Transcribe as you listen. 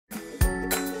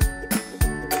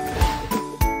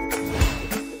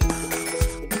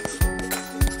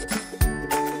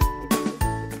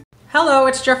Hello,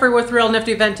 it's Jeffrey with Real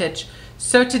Nifty Vintage.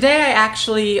 So today I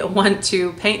actually want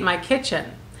to paint my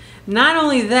kitchen. Not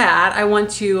only that, I want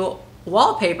to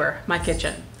wallpaper my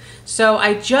kitchen. So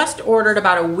I just ordered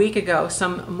about a week ago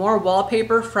some more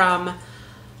wallpaper from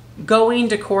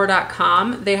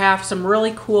goingdecor.com. They have some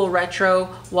really cool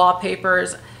retro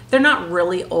wallpapers. They're not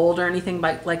really old or anything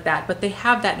like that, but they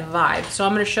have that vibe. So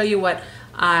I'm going to show you what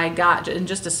I got in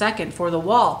just a second for the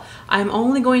wall. I'm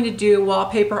only going to do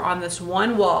wallpaper on this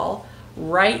one wall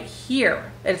right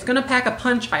here. It's going to pack a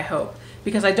punch, I hope,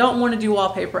 because I don't want to do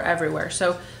wallpaper everywhere.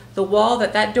 So the wall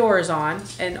that door is on,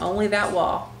 and only that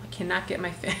wall, I cannot get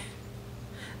my finger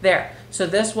there. So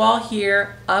this wall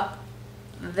here, up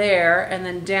there, and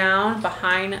then down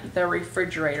behind the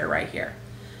refrigerator right here.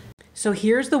 So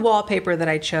here's the wallpaper that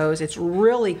I chose. It's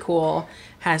really cool.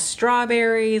 Has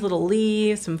strawberries, little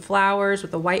leaves, some flowers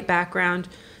with a white background.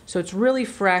 So it's really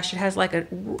fresh. It has like a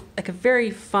very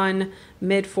fun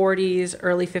mid-40s,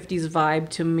 early 50s vibe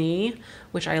to me,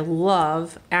 which I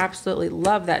love. Absolutely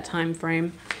love that time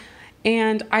frame.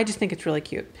 And I just think it's really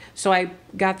cute. So I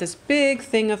got this big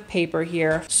thing of paper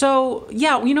here. So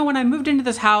yeah, you know, when I moved into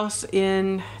this house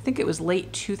in, I think it was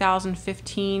late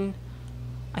 2015,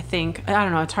 I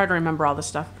don't know, it's hard to remember all this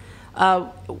stuff.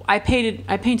 I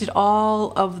painted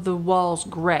all of the walls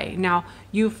gray. Now,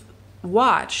 you've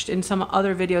watched in some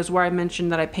other videos where I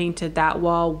mentioned that I painted that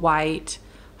wall white.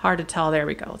 Hard to tell, there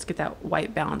we go. Let's get that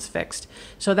white balance fixed.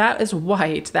 So that is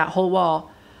white, that whole wall.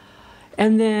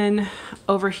 And then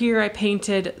over here I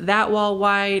painted that wall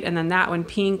white, and then that one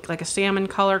pink, like a salmon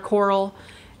color coral.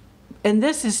 And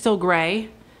this is still gray.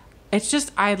 It's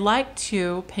just, I'd like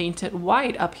to paint it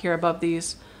white up here above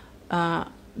these,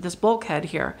 this bulkhead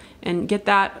here, and get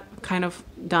that kind of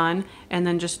done, and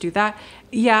then just do that.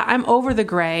 Yeah, I'm over the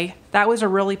gray. That was a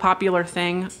really popular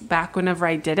thing back whenever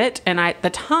I did it. And at the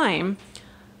time,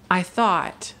 I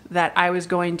thought that I was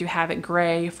going to have it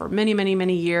gray for many, many,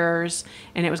 many years,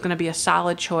 and it was going to be a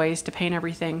solid choice to paint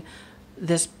everything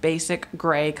this basic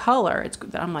gray color.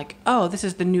 I'm like, oh, this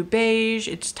is the new beige.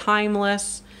 It's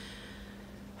timeless.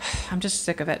 I'm just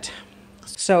sick of it.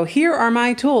 So here are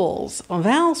my tools.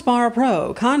 Valspar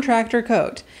Pro Contractor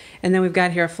Coat. And then we've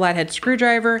got here a flathead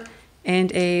screwdriver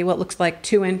and a what looks like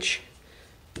 2-inch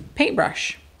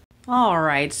paintbrush. All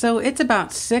right, so it's about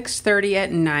 6:30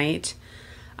 at night.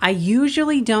 I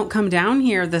usually don't come down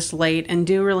here this late and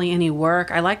do really any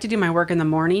work. I like to do my work in the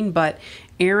morning, but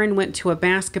Aaron went to a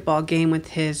basketball game with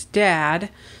his dad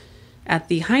at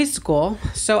the high school,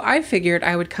 so I figured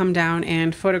I would come down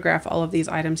and photograph all of these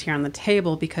items here on the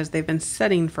table because they've been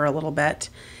sitting for a little bit,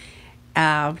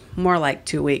 more like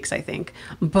 2 weeks, I think.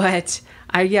 But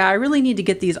I really need to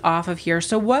get these off of here.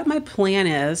 So what my plan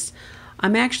is,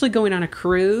 I'm actually going on a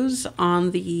cruise on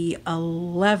the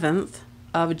 11th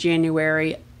of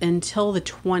January until the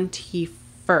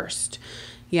 21st.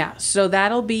 Yeah, so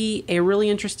that'll be a really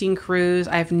interesting cruise.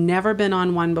 I've never been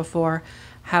on one before.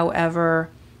 However,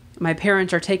 my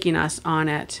parents are taking us on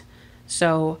it.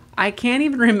 So I can't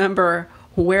even remember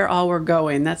where all we're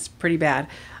going. That's pretty bad.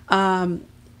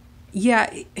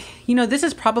 Yeah, you know, this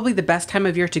is probably the best time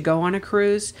of year to go on a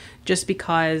cruise just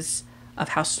because of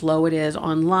how slow it is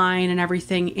online and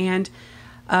everything. And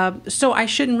so I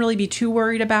shouldn't really be too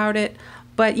worried about it.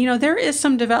 But, you know, there is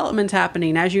some development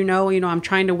happening. As you know, I'm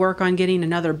trying to work on getting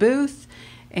another booth,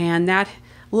 and that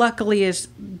luckily has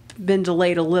been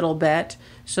delayed a little bit,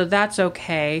 so that's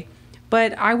okay.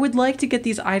 But I would like to get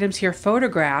these items here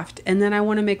photographed, and then I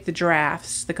want to make the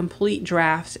drafts, the complete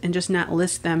drafts, and just not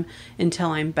list them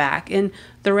until I'm back. And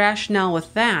the rationale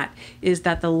with that is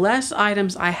that the less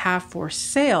items I have for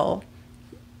sale,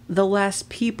 the less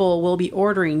people will be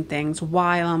ordering things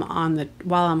while I'm on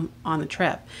the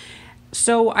trip.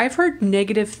 So I've heard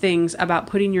negative things about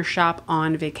putting your shop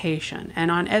on vacation, and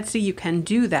on Etsy you can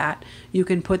do that. You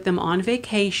can put them on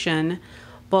vacation,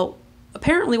 but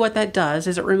apparently what that does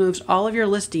is it removes all of your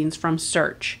listings from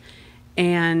search,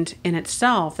 and in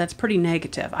itself that's pretty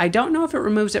negative. I don't know if it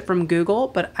removes it from Google,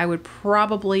 but I would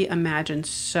probably imagine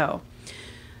so.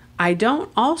 I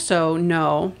don't also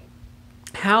know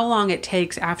how long it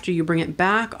takes after you bring it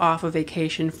back off of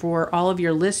vacation for all of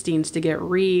your listings to get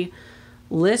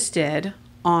listed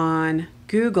on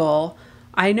Google.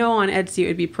 I know on Etsy it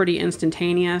would be pretty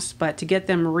instantaneous, but to get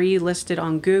them relisted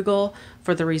on Google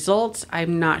for the results,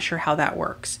 I'm not sure how that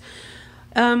works.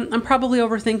 I'm probably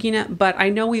overthinking it, but I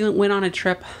know we went on a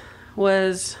trip,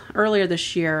 was earlier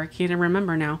this year, I can't even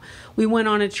remember now. We went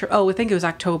on a trip, I think it was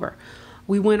October.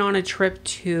 We went on a trip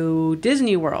to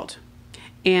Disney World,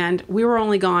 and we were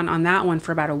only gone on that one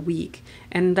for about a week.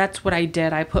 And that's what I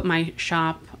did. I put my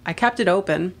shop, I kept it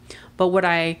open, but what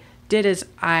I did is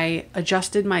I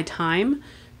adjusted my time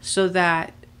so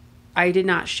that I did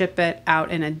not ship it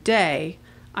out in a day.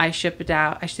 I ship it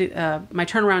out. My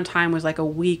turnaround time was like a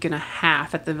week and a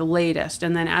half at the latest.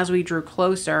 And then as we drew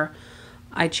closer,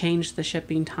 I changed the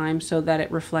shipping time so that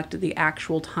it reflected the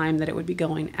actual time that it would be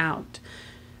going out.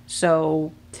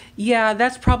 So yeah,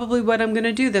 that's probably what I'm going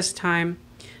to do this time,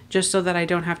 just so that I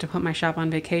don't have to put my shop on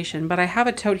vacation. But I have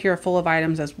a tote here full of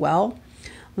items as well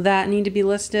that need to be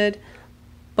listed.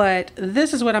 But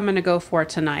this is what I'm going to go for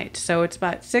tonight. So it's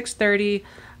about 6:30.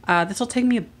 This will take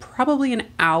me probably an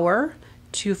hour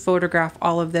to photograph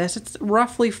all of this. It's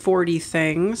roughly 40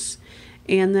 things.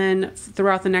 And then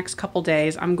throughout the next couple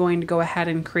days, I'm going to go ahead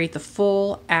and create the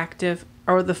full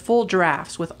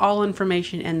drafts with all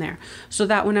information in there, so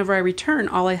that whenever I return,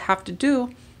 all I have to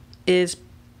do is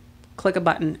click a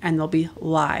button and they'll be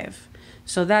live.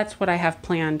 So that's what I have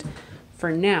planned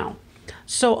for now.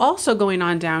 So also going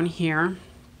on down here,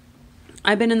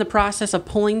 I've been in the process of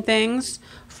pulling things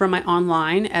from my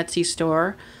online Etsy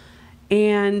store,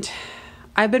 and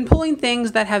I've been pulling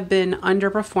things that have been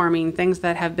underperforming, things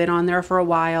that have been on there for a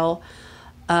while.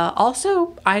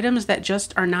 Also items that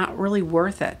just are not really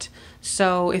worth it.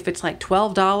 So if it's like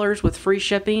 $12 with free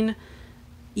shipping,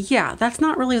 yeah, that's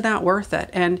not really that worth it.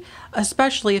 And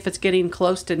especially if it's getting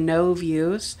close to no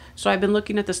views. So I've been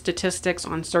looking at the statistics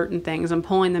on certain things and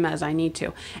pulling them as I need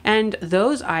to. And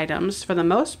those items, for the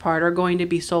most part, are going to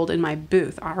be sold in my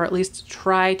booth, or at least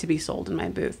try to be sold in my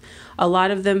booth. A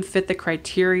lot of them fit the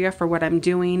criteria for what I'm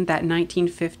doing, that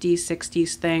 1950s,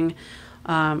 60s thing,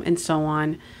 and so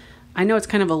on. I know it's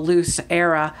kind of a loose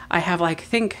era. I have like,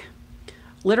 think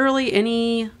literally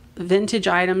any vintage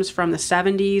items from the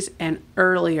 70s and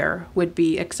earlier would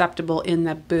be acceptable in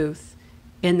that booth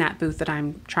that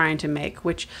I'm trying to make,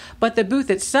 but the booth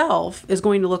itself is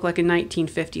going to look like a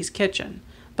 1950s kitchen,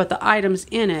 but the items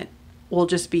in it will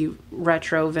just be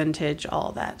retro, vintage, all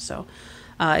of that. So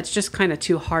it's just kind of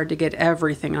too hard to get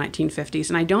everything 1950s.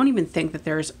 And I don't even think that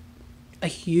there's a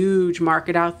huge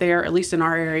market out there, at least in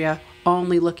our area,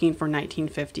 only looking for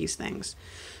 1950s things.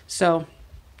 So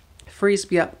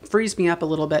frees me up a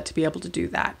little bit to be able to do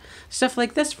that. Stuff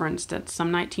like this, for instance,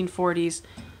 some 1940s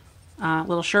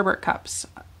little sherbet cups,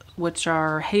 which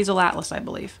are Hazel Atlas, I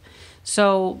believe.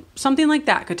 So something like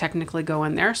that could technically go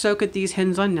in there. So could these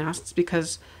hens on nests,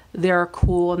 because they're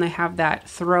cool and they have that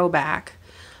throwback.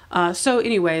 So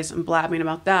anyways, I'm blabbing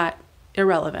about that.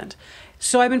 Irrelevant.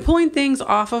 So I've been pulling things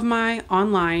off of my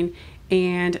online,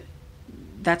 and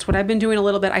that's what I've been doing a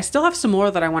little bit. I still have some more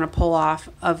that I want to pull off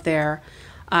of there.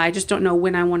 I just don't know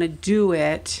when I want to do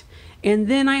it. And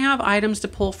then I have items to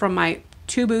pull from my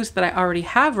two booths that I already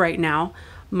have right now.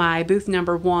 My booth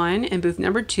number 1 and booth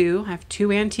number 2. I have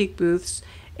 2 antique booths.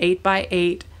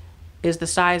 8x8 is the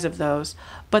size of those.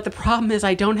 But the problem is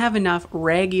I don't have enough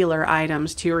regular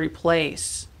items to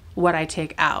replace what I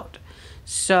take out.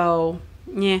 So,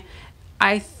 yeah,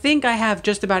 I think I have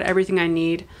just about everything I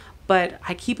need, but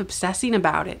I keep obsessing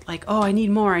about it. Like, oh, I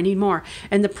need more, I need more.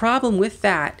 And the problem with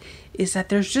that is that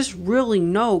there's just really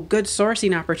no good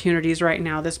sourcing opportunities right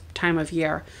now this time of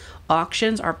year.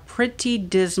 Auctions are pretty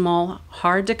dismal,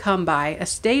 hard to come by.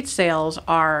 Estate sales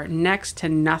are next to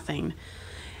nothing.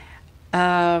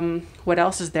 What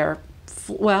else is there?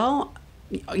 Well,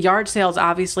 yard sales,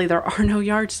 obviously there are no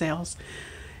yard sales.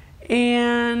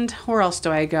 And where else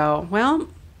do I go? Well,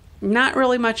 not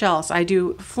really much else. I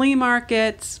do flea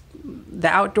markets, the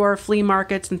outdoor flea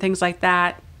markets and things like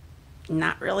that.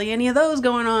 Not really any of those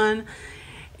going on.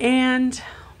 And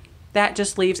that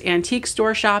just leaves antique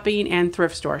store shopping and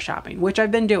thrift store shopping, which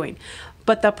I've been doing.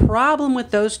 But the problem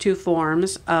with those two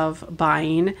forms of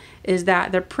buying is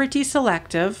that they're pretty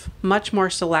selective, much more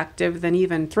selective than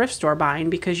even thrift store buying,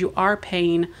 because you are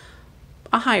paying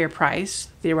a higher price,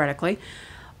 theoretically.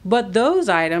 But those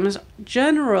items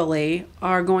generally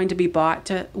are going to be bought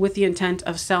with the intent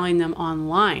of selling them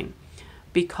online,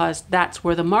 because that's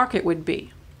where the market would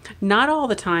be. Not all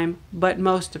the time, but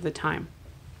most of the time.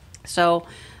 So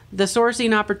the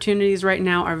sourcing opportunities right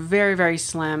now are very, very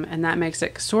slim, and that makes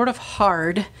it sort of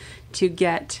hard to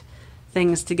get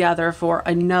things together for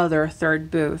another third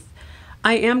booth.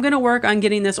 I am going to work on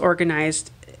getting this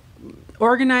organized.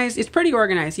 It's pretty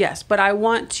organized, yes, but I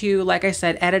want to, like I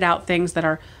said, edit out things that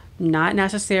are not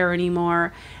necessary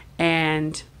anymore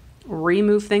and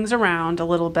remove things around a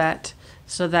little bit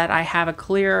so that I have a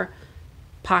clear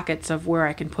pockets of where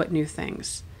I can put new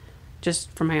things,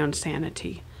 just for my own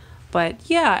sanity. But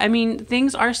yeah, I mean,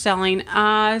 things are selling.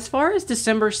 As far as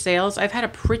December sales, I've had a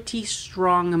pretty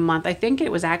strong month. I think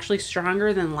it was actually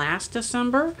stronger than last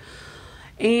December.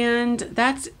 And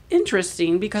that's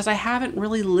interesting because I haven't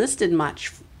really listed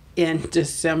much in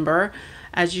December.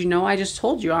 As you know, I just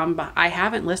told you I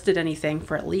haven't listed anything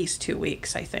for at least 2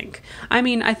 weeks, I think. I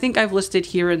mean, I think I've listed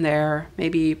here and there,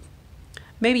 maybe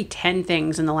 10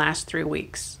 things in the last 3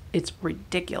 weeks. It's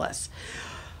ridiculous.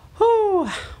 Whew.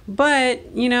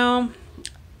 But, you know,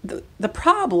 the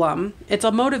problem, it's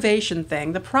a motivation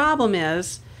thing. The problem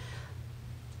is,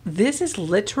 this is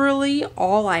literally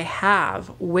all I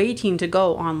have waiting to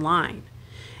go online.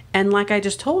 And like I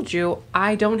just told you,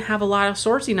 I don't have a lot of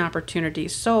sourcing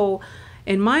opportunities. So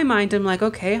in my mind, I'm like,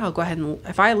 okay, I'll go ahead and,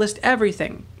 if I list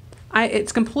everything,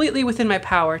 it's completely within my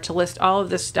power to list all of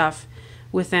this stuff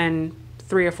within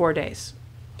 3 or 4 days.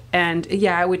 And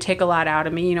yeah, it would take a lot out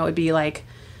of me. You know, it'd be like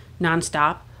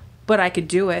nonstop, but I could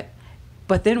do it.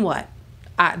 But then what?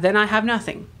 Then I have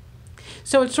nothing.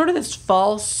 So it's sort of this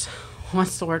false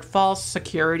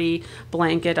security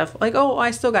blanket of like, oh,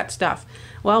 I still got stuff.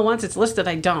 Well, once it's listed,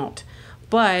 I don't.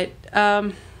 But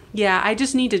yeah, I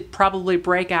just need to probably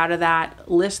break out of that,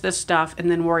 list this stuff,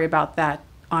 and then worry about that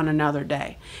on another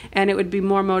day. And it would be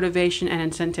more motivation and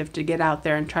incentive to get out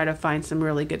there and try to find some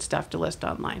really good stuff to list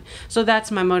online. So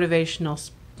that's my motivational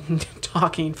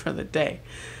talking for the day.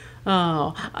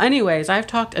 Oh, anyways, I've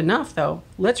talked enough though,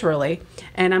 literally,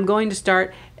 and I'm going to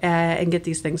start and get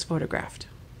these things photographed.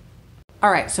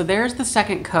 All right, so there's the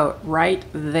second coat right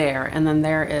there, and then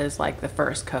there is like the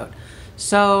first coat.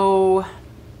 So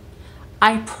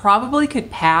I probably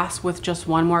could pass with just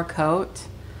one more coat,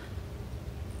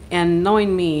 and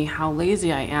knowing me, how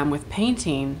lazy I am with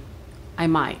painting, I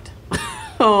might.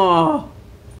 Oh.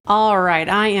 All right,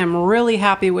 I am really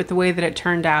happy with the way that it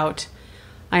turned out.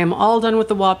 I am all done with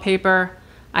the wallpaper.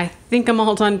 I think I'm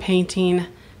all done painting.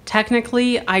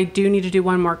 Technically, I do need to do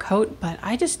one more coat, but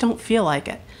I just don't feel like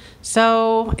it.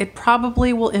 So it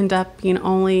probably will end up being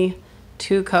only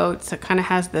 2 coats. It kind of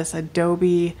has this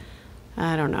Adobe,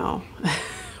 I don't know,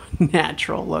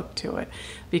 natural look to it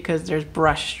because there's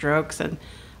brush strokes and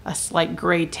a slight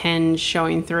gray tinge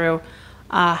showing through.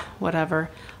 Whatever.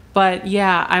 But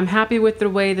yeah, I'm happy with the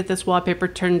way that this wallpaper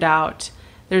turned out.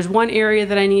 There's one area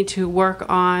that I need to work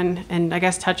on and I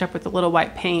guess touch up with a little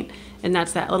white paint, and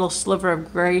that's that little sliver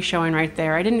of gray showing right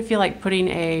there. I didn't feel like putting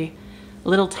a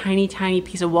little tiny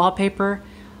piece of wallpaper.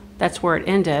 That's where it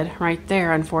ended, right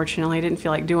there. Unfortunately, I didn't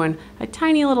feel like doing a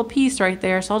tiny little piece right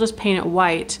there, so I'll just paint it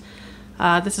white.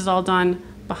 This is all done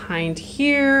behind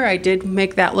here. I did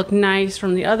make that look nice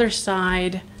from the other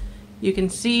side. You can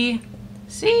see,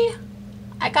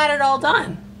 I got it all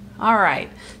done. All right,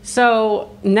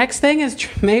 so next thing is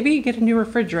maybe get a new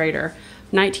refrigerator,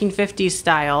 1950s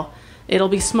style. It'll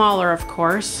be smaller, of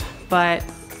course, but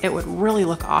it would really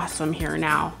look awesome here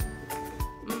now.